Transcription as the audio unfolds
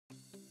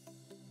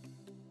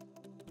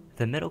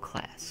The middle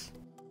class.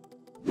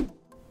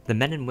 The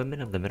men and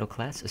women of the middle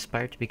class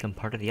aspire to become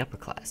part of the upper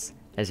class,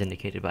 as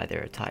indicated by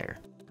their attire.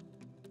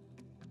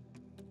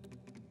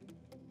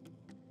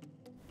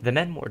 The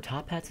men wore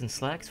top hats and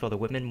slacks while the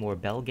women wore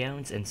bell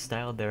gowns and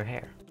styled their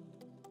hair.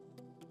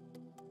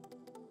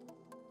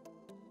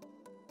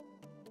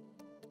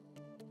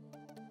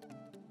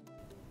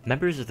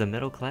 Members of the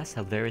middle class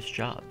have various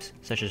jobs,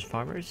 such as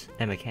farmers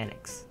and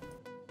mechanics.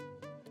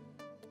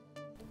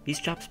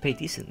 These jobs pay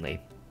decently,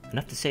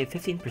 enough to save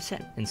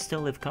 15% and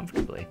still live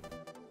comfortably.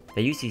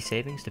 They use these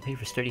savings to pay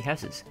for sturdy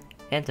houses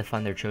and to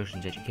fund their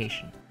children's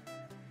education.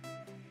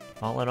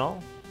 All in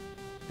all,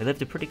 they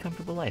lived a pretty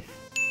comfortable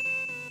life.